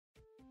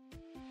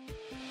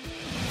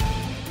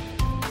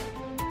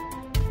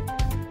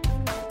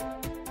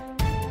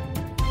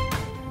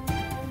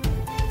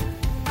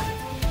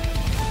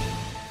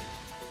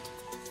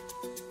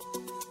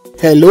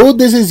Hello,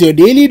 this is your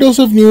daily dose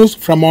of news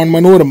from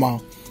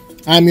Onmanorama.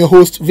 I am your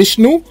host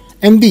Vishnu,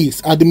 and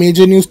these are the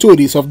major news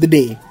stories of the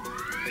day.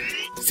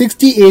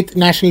 68th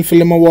National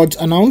Film Awards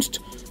announced,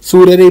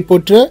 Surare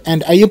Putra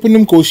and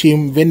Ayyappanum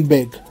Koshiyum win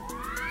big.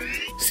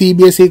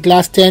 CBSE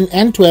Class 10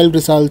 and 12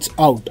 results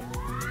out.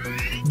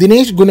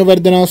 Dinesh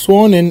Gunawardena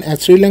sworn in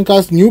as Sri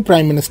Lanka's new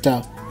Prime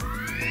Minister.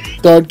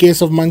 Third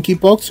case of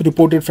monkeypox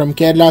reported from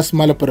Kerala's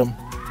Malappuram.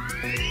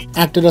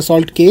 Actor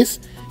assault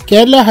case,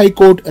 Kerala High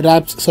Court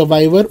wraps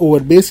survivor over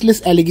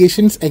baseless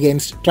allegations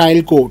against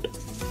trial court.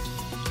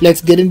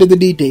 Let's get into the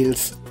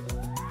details.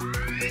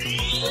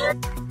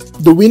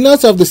 The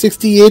winners of the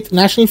 68th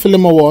National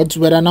Film Awards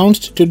were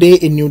announced today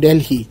in New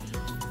Delhi.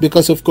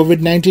 Because of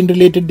COVID-19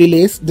 related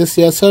delays, this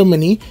year's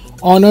ceremony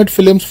honoured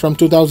films from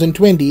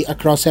 2020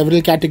 across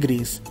several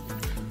categories.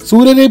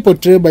 Surare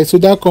Putra by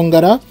Sudha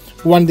Kongara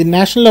won the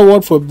National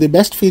Award for the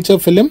Best Feature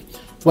Film,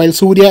 while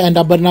Surya and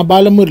Aparna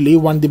Balamurli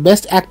won the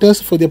Best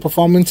Actors for their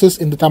performances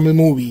in the Tamil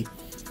movie.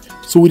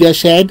 Surya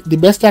shared the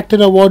Best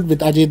Actor award with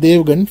Ajay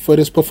Devgan for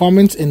his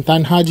performance in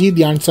Tanhaji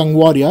the Unsung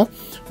Warrior,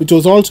 which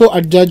was also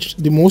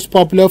adjudged the most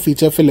popular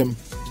feature film.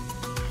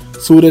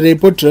 Surare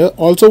Putra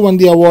also won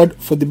the award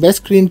for the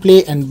Best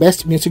Screenplay and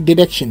Best Music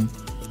Direction.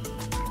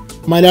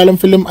 Malayalam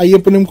film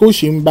Ayyappanum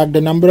Koshiyum bagged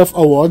a number of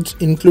awards,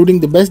 including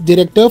the Best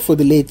Director for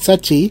the late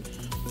Sachi,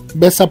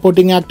 Best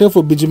Supporting Actor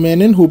for Biju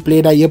Menon, who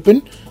played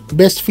Ayyappan,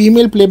 Best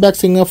Female Playback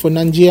Singer for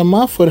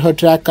Nanjiyamma for her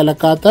track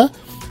Kalakata,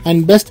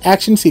 and Best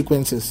Action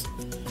Sequences.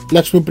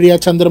 Lakshmi Priya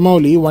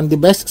Chandramouli won the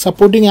Best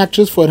Supporting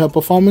Actress for her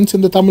performance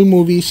in the Tamil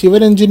movie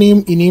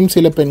Shivaranjaniyum Iniyum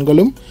Sila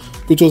Pengalum,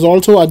 which was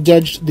also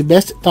adjudged the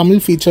Best Tamil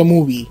Feature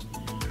Movie.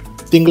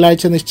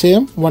 Tingalaicha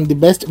Nischayam won the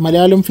Best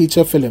Malayalam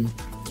Feature Film.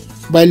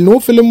 While no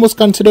film was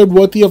considered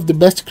worthy of the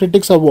Best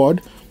Critics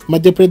Award,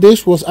 Madhya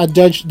Pradesh was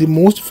adjudged the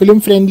most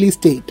film-friendly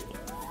state.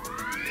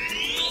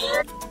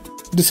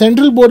 The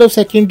Central Board of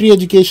Secondary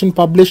Education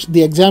published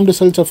the exam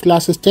results of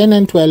classes 10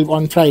 and 12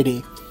 on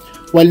Friday.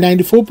 While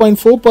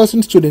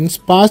 94.4% students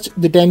passed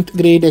the 10th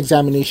grade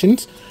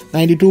examinations,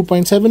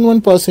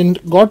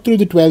 92.71% got through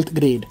the 12th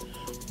grade.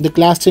 The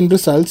class 10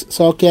 results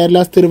saw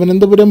Kerala's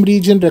Thiruvananthapuram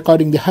region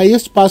recording the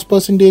highest pass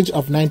percentage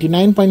of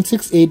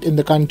 99.68 in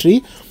the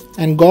country,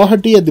 and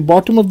Guwahati at the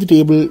bottom of the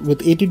table with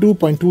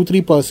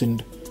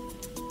 82.23%.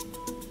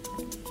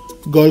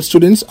 Girl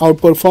students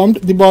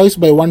outperformed the boys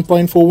by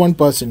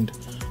 1.41%.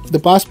 The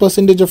pass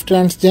percentage of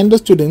transgender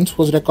students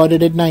was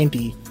recorded at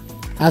 90.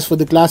 As for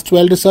the Class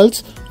 12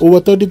 results, over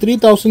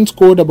 33,000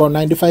 scored above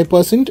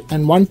 95%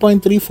 and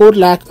 1.34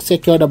 lakh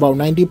secured above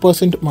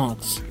 90%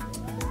 marks.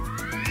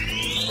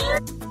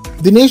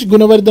 Dinesh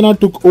Gunawardena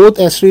took oath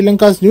as Sri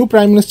Lanka's new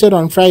Prime Minister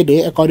on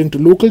Friday, according to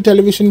local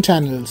television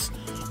channels.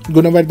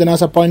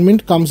 Gunawardena's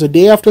appointment comes a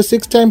day after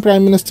six-time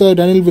Prime Minister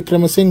Ranil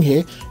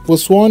Wickremesinghe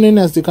was sworn in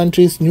as the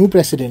country's new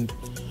president.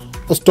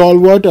 A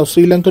stalwart of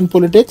Sri Lankan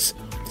politics,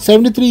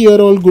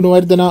 73-year-old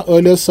Gunawardena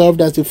earlier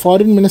served as the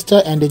Foreign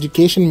Minister and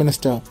Education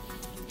Minister.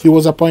 He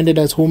was appointed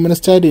as Home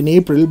Minister in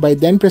April by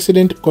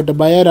then-President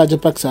Gotabaya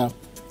Rajapaksa.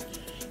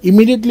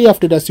 Immediately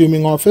after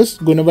assuming office,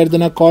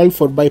 Gunawardena called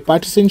for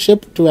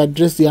bipartisanship to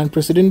address the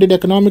unprecedented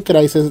economic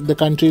crisis the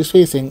country is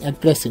facing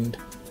at present.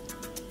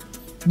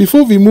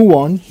 Before we move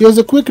on, here's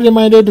a quick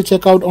reminder to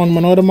check out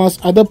Onmanorama's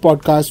other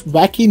podcast,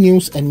 Wacky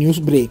News and News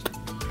Break.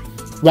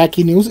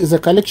 Wacky News is a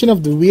collection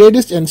of the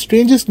weirdest and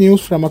strangest news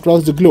from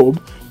across the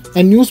globe,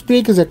 and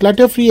Newsbreak is a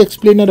clutter-free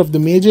explainer of the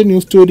major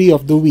news story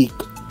of the week.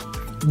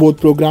 Both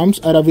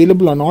programs are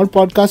available on all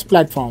podcast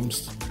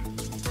platforms.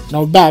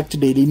 Now back to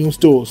Daily News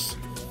Dose.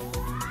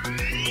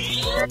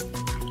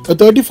 A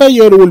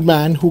 35-year-old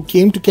man who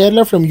came to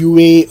Kerala from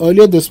UAE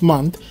earlier this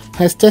month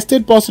has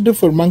tested positive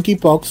for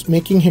monkeypox,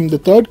 making him the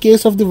third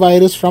case of the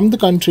virus from the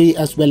country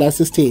as well as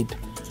the state.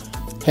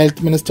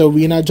 Health Minister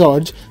Veena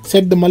George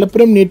said the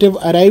Malappuram native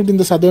arrived in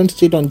the southern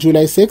state on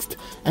July 6th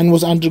and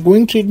was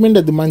undergoing treatment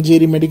at the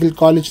Manjeri Medical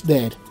College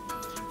there.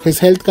 His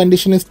health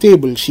condition is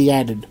stable, she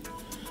added.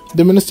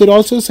 The minister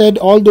also said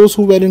all those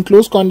who were in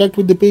close contact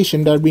with the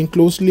patient are being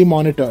closely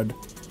monitored.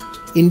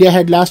 India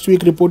had last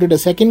week reported a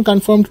second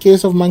confirmed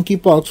case of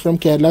monkeypox from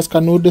Kerala's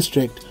Kannur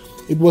district.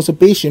 It was a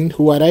patient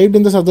who arrived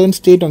in the southern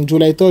state on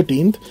July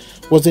 13th,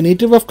 was a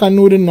native of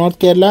Kannur in North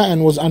Kerala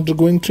and was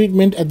undergoing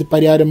treatment at the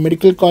Pariyaram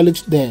Medical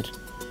College there.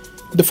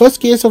 The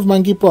first case of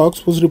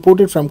monkeypox was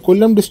reported from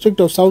Kollam district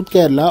of South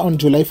Kerala on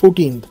July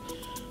 14th.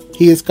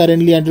 He is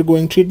currently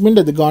undergoing treatment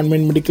at the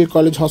Government Medical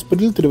College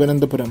Hospital,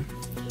 Thiruvananthapuram.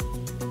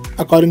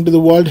 According to the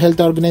World Health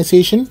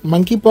Organization,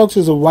 monkeypox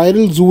is a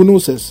viral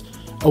zoonosis,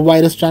 a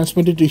virus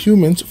transmitted to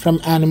humans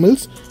from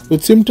animals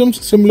with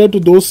symptoms similar to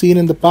those seen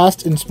in the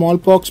past in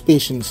smallpox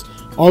patients,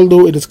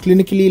 although it is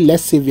clinically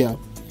less severe.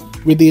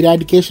 With the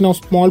eradication of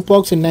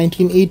smallpox in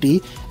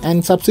 1980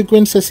 and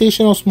subsequent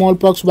cessation of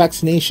smallpox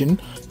vaccination,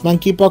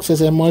 monkeypox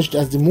has emerged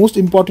as the most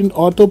important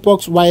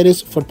orthopox virus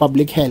for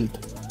public health.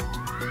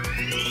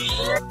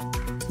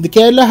 The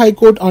Kerala High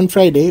Court on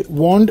Friday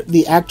warned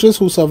the actress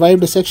who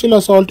survived a sexual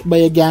assault by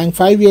a gang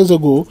 5 years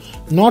ago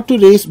not to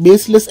raise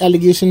baseless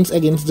allegations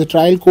against the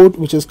trial court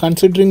which is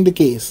considering the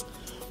case.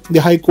 The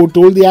High Court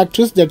told the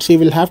actress that she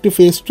will have to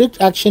face strict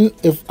action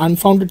if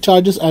unfounded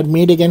charges are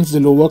made against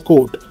the lower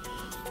court.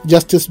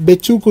 Justice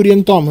Bechu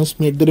Kurian Thomas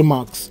made the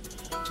remarks.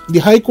 The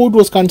High Court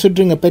was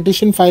considering a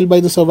petition filed by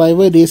the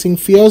survivor raising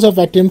fears of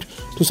attempt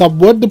to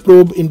subvert the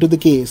probe into the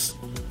case.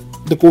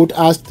 The court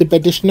asked the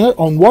petitioner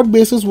on what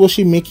basis was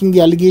she making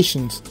the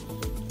allegations.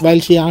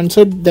 While she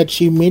answered that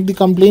she made the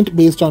complaint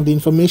based on the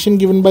information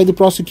given by the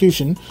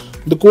prosecution,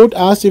 the court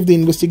asked if the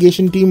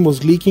investigation team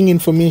was leaking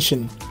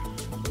information.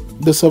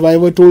 The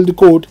survivor told the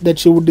court that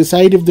she would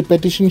decide if the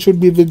petition should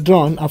be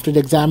withdrawn after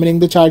examining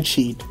the charge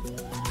sheet.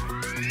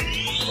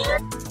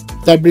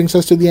 That brings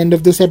us to the end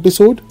of this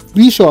episode.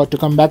 Be sure to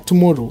come back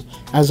tomorrow.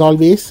 As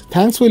always,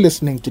 thanks for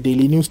listening to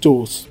Daily News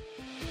Tours.